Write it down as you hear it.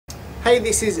Hey,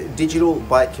 this is Digital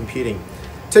Byte Computing.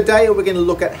 Today we're going to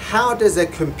look at how does a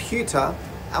computer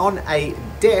on a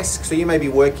desk, so you may be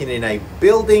working in a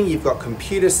building, you've got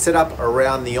computers set up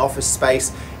around the office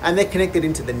space and they're connected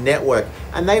into the network,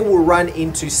 and they will run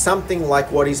into something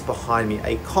like what is behind me,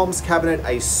 a comms cabinet,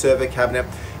 a server cabinet,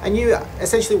 and you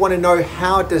essentially want to know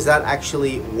how does that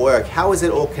actually work? How is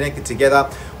it all connected together?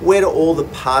 Where do all the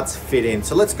parts fit in?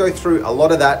 So let's go through a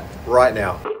lot of that right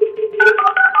now.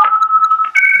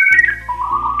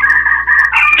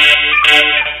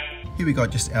 Here we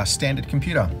got just our standard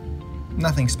computer.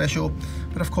 Nothing special,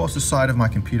 but of course the side of my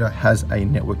computer has a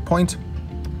network point.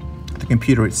 The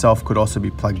computer itself could also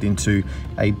be plugged into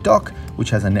a dock,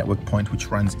 which has a network point which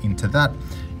runs into that,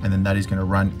 and then that is going to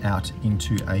run out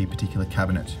into a particular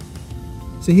cabinet.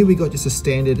 So here we got just a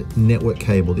standard network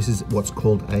cable. This is what's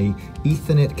called a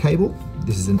Ethernet cable.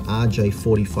 This is an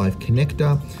RJ45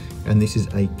 connector, and this is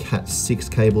a Cat6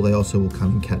 cable. They also will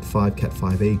come in Cat5,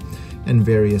 Cat5e, and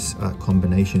various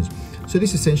combinations. So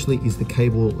this essentially is the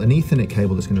cable, an Ethernet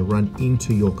cable that's going to run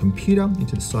into your computer,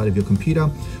 into the side of your computer,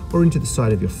 or into the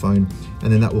side of your phone,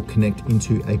 and then that will connect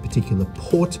into a particular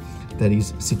port that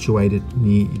is situated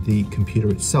near the computer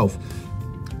itself.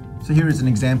 So here is an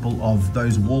example of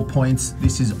those wall points.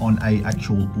 This is on a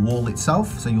actual wall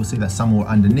itself, so you'll see that some are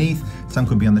underneath, some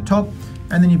could be on the top,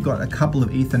 and then you've got a couple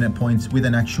of Ethernet points with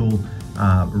an actual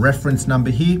reference number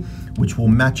here, which will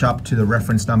match up to the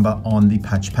reference number on the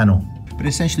patch panel. But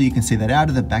essentially you can see that out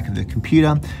of the back of the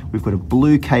computer, we've got a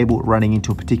blue cable running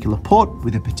into a particular port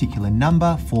with a particular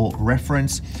number for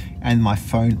reference, and my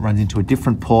phone runs into a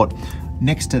different port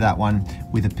next to that one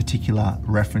with a particular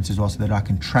reference as well, so that I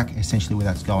can track essentially where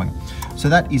that's going. So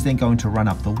that is then going to run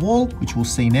up the wall, which we'll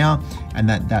see now, and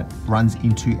that runs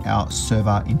into our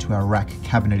server, into our rack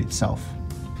cabinet itself.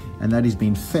 And that is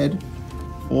being fed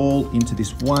all into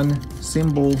this one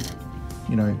symbol,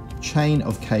 chain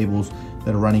of cables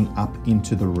that are running up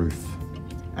into the roof.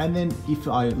 And then if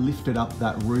I lifted up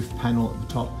that roof panel at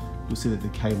the top, you'll see that the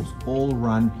cables all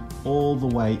run all the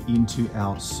way into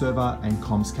our server and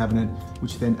comms cabinet,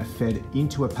 which then are fed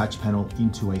into a patch panel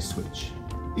into a switch.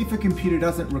 If a computer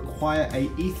doesn't require a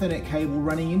Ethernet cable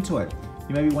running into it,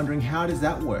 you may be wondering, how does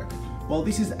that work? Well,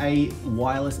 this is a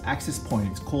wireless access point.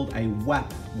 It's called a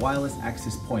WAP, wireless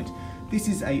access point. This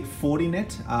is a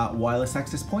Fortinet wireless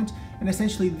access point, and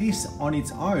essentially this on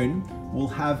its own will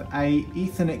have a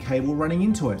Ethernet cable running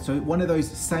into it. So one of those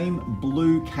same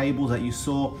blue cables that you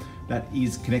saw that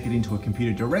is connected into a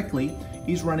computer directly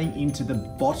is running into the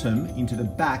bottom, into the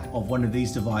back of one of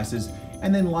these devices,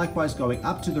 and then likewise going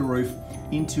up to the roof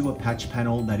into a patch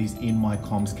panel that is in my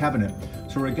comms cabinet.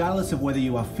 So regardless of whether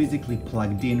you are physically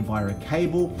plugged in via a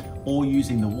cable or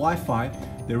using the Wi-Fi,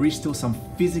 there is still some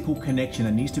physical connection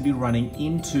that needs to be running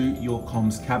into your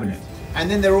comms cabinet. And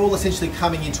then they're all essentially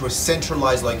coming into a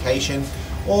centralized location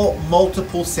or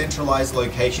multiple centralized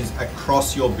locations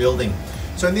across your building.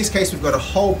 So in this case, we've got a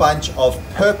whole bunch of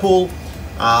purple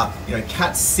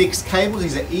Cat6 cables.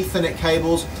 These are Ethernet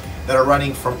cables that are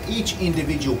running from each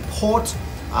individual port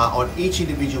on each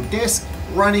individual desk,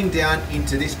 running down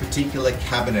into this particular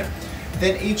cabinet.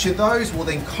 Then each of those will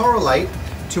then correlate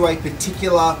to a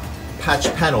particular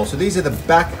patch panel. So these are the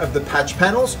back of the patch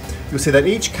panels. You'll see that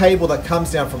each cable that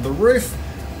comes down from the roof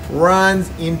runs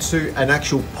into an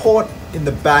actual port in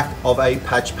the back of a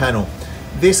patch panel.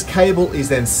 This cable is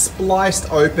then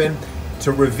spliced open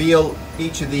to reveal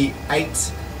each of the 8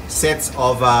 sets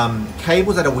of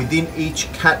cables that are within each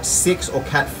Cat6 or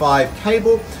Cat5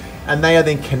 cable, and they are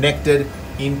then connected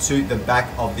into the back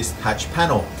of this patch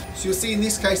panel. So you'll see in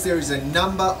this case there is a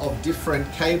number of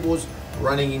different cables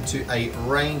running into a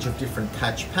range of different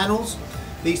patch panels.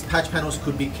 These patch panels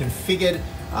could be configured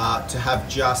to have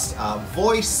just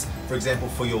voice, for example,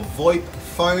 for your VoIP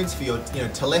phones, for your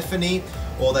telephony,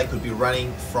 or they could be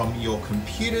running from your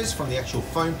computers, from the actual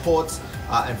phone ports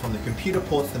and from the computer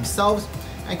ports themselves,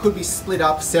 and could be split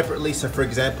up separately. So for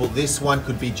example, this one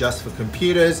could be just for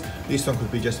computers, this one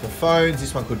could be just for phones,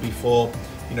 this one could be for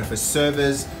for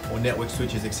servers or network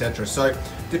switches, etc. So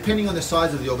depending on the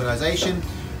size of the organization,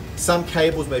 some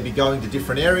cables may be going to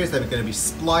different areas, they're going to be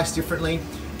spliced differently,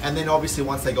 and then obviously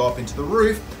once they go up into the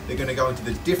roof, they're going to go into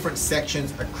the different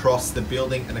sections across the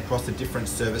building and across the different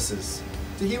services.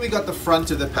 So here we got the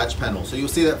front of the patch panel. So you'll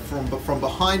see that from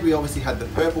behind we obviously had the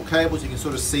purple cables. You can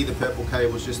sort of see the purple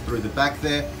cables just through the back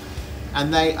there,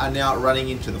 and they are now running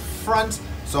into the front.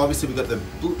 So obviously we've got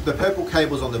the purple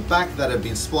cables on the back that have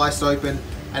been spliced open,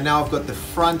 and now I've got the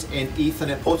front end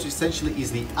Ethernet port, which essentially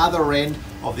is the other end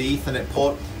of the Ethernet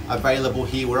port available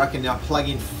here, where I can now plug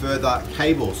in further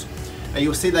cables. Now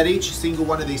you'll see that each single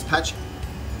one of these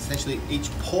essentially each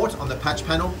port on the patch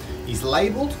panel is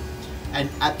labeled, And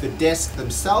at the desk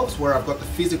themselves, where I've got the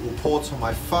physical ports for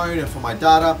my phone and for my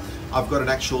data, I've got an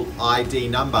actual ID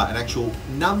number, an actual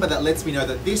number that lets me know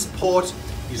that this port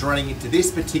is running into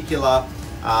this particular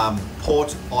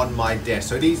port on my desk.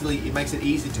 So it makes it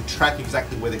easy to track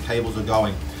exactly where the cables are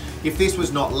going. If this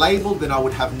was not labeled, then I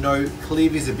would have no clear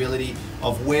visibility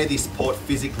of where this port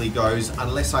physically goes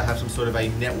unless I have some sort of a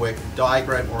network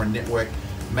diagram or a network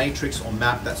matrix or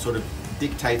map that sort of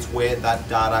dictates where that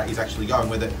data is actually going,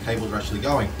 where the cables are actually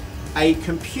going. A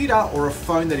computer or a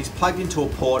phone that is plugged into a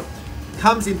port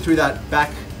comes in through that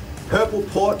back purple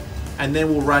port and then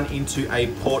will run into a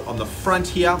port on the front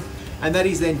here, and that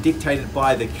is then dictated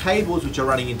by the cables which are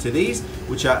running into these,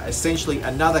 which are essentially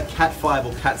another Cat5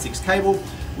 or Cat6 cable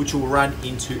which will run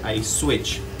into a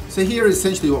switch. So here is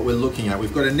essentially what we're looking at.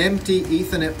 We've got an empty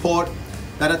Ethernet port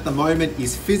that at the moment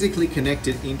is physically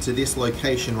connected into this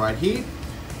location right here.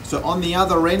 So on the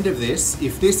other end of this,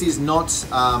 if this is not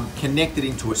connected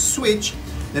into a switch,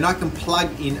 then I can plug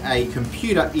in a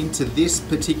computer into this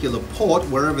particular port,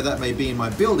 wherever that may be in my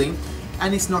building,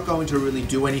 and it's not going to really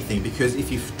do anything, because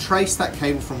if you trace that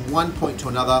cable from one point to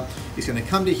another, it's going to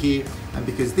come to here, and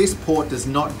because this port does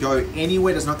not go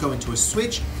anywhere, does not go into a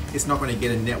switch, it's not going to get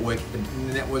a network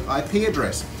IP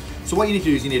address. So what you need to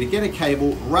do is you need to get a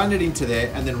cable, run it into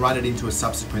there, and then run it into a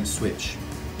subsequent switch.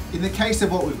 In the case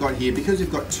of what we've got here, because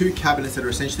we've got two cabinets that are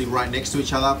essentially right next to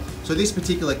each other, so this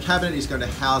particular cabinet is going to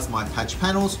house my patch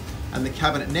panels, and the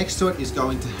cabinet next to it is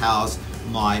going to house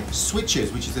my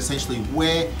switches, which is essentially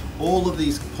where all of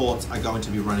these ports are going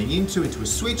to be running into a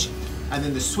switch, and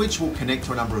then the switch will connect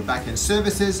to a number of backend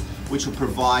services which will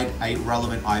provide a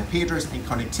relevant IP address and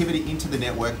connectivity into the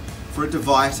network for a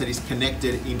device that is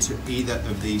connected into either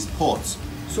of these ports.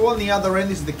 So on the other end,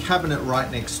 this is the cabinet right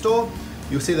next door.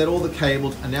 You'll see that all the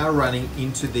cables are now running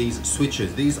into these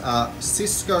switches. These are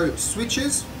Cisco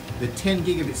switches, the 10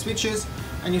 gigabit switches,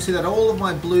 and you'll see that all of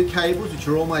my blue cables, which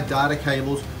are all my data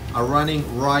cables, are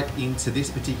running right into this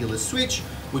particular switch,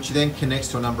 which then connects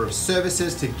to a number of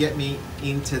services to get me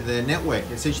into the network,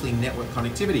 essentially network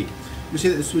connectivity. You'll see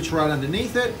that the switch right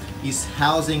underneath it is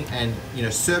housing and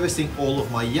servicing all of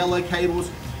my yellow cables,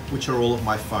 which are all of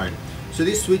my phone. So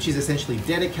this switch is essentially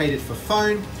dedicated for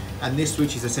phone, and this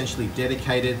switch is essentially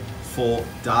dedicated for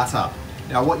data.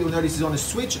 Now what you'll notice is on a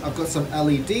switch, I've got some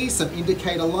LEDs, some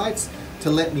indicator lights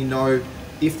to let me know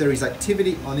if there is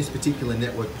activity on this particular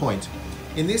network point.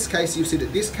 In this case, you'll see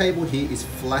that this cable here is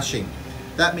flashing.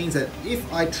 That means that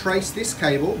if I trace this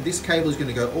cable is going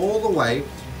to go all the way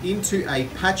into a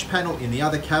patch panel in the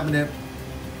other cabinet,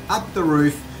 up the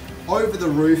roof, over the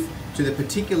roof to the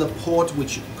particular port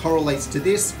which correlates to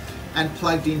this, and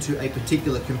plugged into a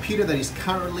particular computer that is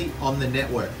currently on the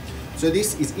network. So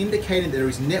this is indicating there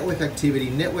is network activity,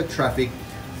 network traffic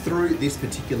through this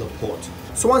particular port.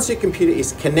 So once your computer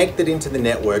is connected into the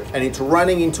network and it's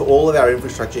running into all of our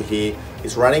infrastructure here,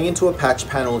 it's running into a patch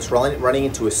panel, it's running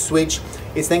into a switch,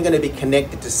 it's then going to be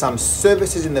connected to some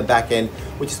services in the back end,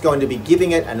 which is going to be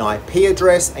giving it an IP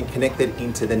address and connected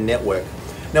into the network.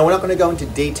 Now we're not going to go into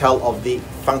detail of the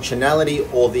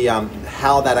functionality or the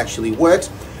how that actually works,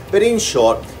 but in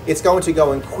short, it's going to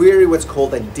go and query what's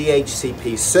called a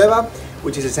DHCP server,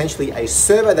 which is essentially a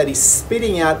server that is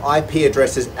spitting out IP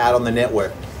addresses out on the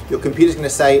network. Your computer's going to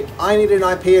say, I need an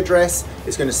IP address.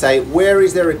 It's going to say, where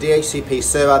is there a DHCP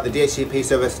server? The DHCP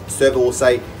server will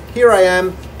say, here I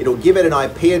am. It'll give it an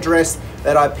IP address.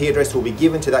 That IP address will be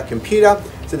given to that computer.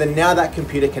 So then now that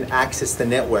computer can access the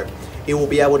network. It will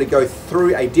be able to go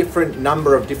through a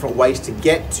number of different ways to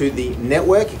get to the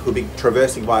network. It could be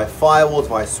traversing via firewalls,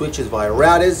 via switches, via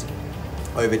routers,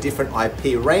 over different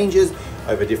IP ranges,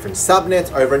 over different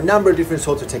subnets, over a number of different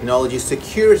sorts of technologies,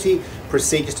 security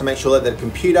procedures to make sure that the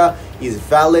computer is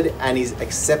valid and is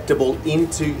acceptable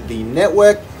into the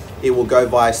network. It will go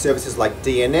via services like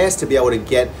DNS to be able to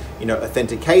get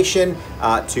authentication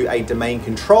to a domain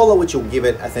controller, which will give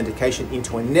it authentication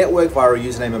into a network via a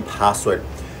username and password.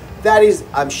 That is,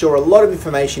 I'm sure, a lot of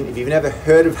information. If you've never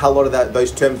heard of a lot of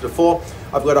those terms before,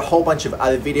 I've got a whole bunch of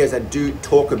other videos that do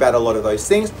talk about a lot of those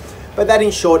things. But that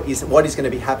in short is what is going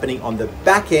to be happening on the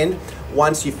back end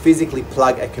once you physically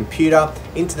plug a computer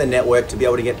into the network to be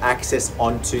able to get access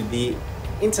onto the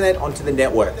internet, onto the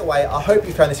network. Anyway, I hope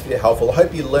you found this video helpful. I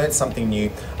hope you learned something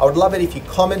new. I would love it if you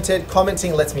commented.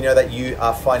 Commenting lets me know that you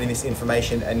are finding this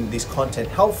information and this content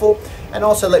helpful. And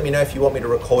also let me know if you want me to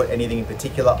record anything in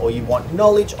particular or you want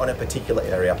knowledge on a particular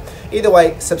area. Either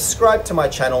way, subscribe to my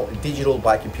channel, Digital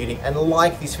by Computing, and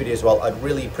like this video as well. I'd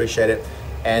really appreciate it.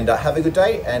 And have a good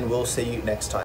day, and we'll see you next time.